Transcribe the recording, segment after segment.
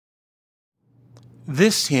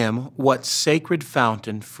This hymn, What Sacred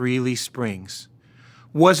Fountain Freely Springs,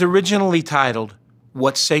 was originally titled,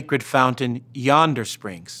 What Sacred Fountain Yonder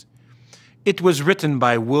Springs. It was written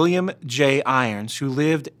by William J. Irons, who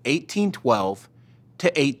lived 1812 to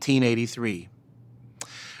 1883.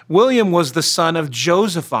 William was the son of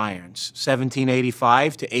Joseph Irons,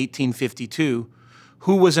 1785 to 1852,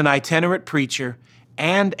 who was an itinerant preacher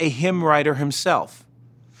and a hymn writer himself.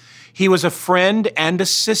 He was a friend and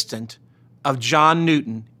assistant of John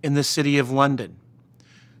Newton in the city of London.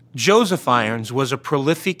 Joseph Irons was a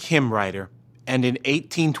prolific hymn writer and in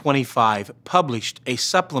 1825 published a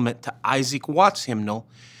supplement to Isaac Watts' hymnal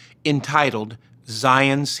entitled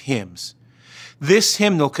Zion's Hymns. This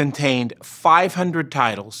hymnal contained 500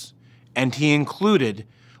 titles, and he included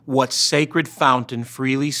What Sacred Fountain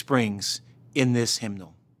Freely Springs in this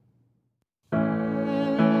hymnal.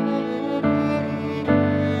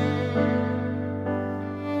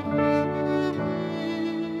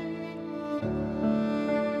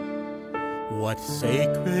 What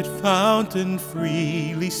sacred fountain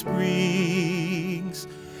freely springs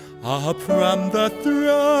up from the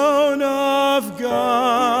throne of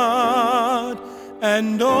God,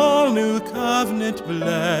 and all new covenant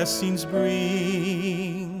blessings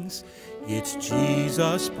brings. It's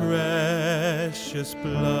Jesus' precious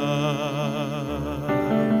blood.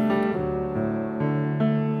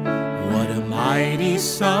 What a mighty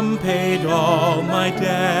sum paid all my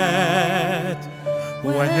debt,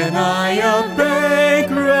 when I a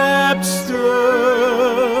bankrupt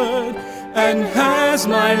stood, and has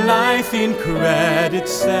my life in credit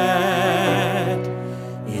set.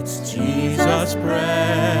 It's Jesus'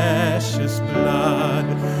 precious blood.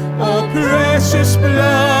 Oh, precious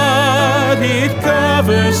blood, it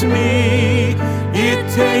covers me. It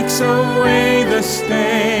takes away the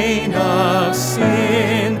stain of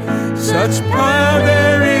sin. Such power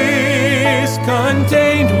there is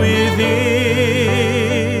contained within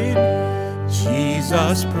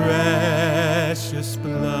Jesus' precious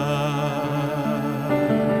blood.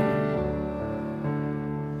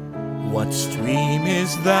 What stream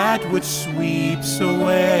is that which sweeps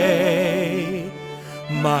away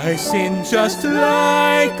my sin just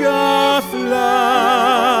like a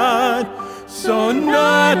flood, so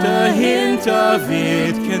not a hint of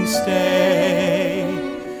it can stay?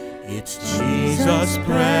 It's Jesus'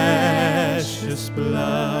 precious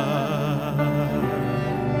blood.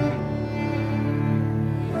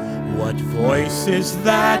 What voice is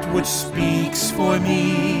that which speaks for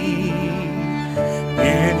me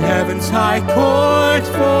in heaven's high court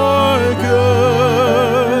for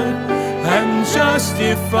good, and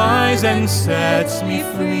justifies and sets me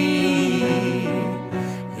free?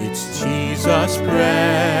 It's Jesus'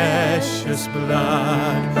 precious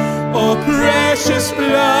blood. Oh, precious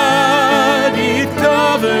blood, it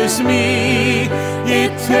covers me.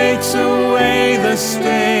 It takes away the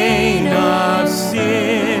stain of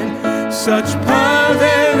sin. Such power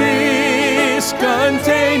there is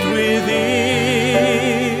contained within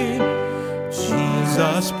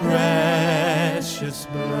Jesus' precious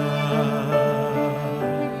blood.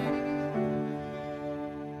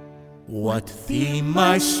 What theme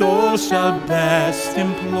my soul shall best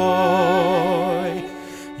employ?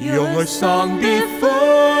 Your song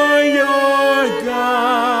before your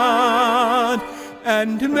God,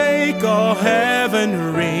 and make all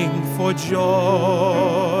heaven ring for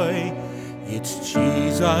joy. It's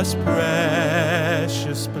Jesus'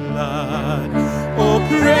 precious blood. Oh,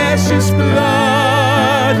 precious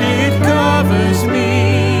blood, it covers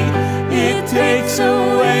me. It takes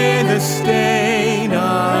away the stain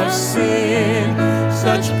of sin.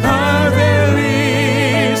 Such power there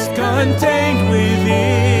is contained within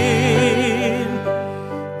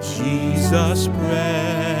Jesus'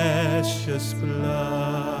 precious blood.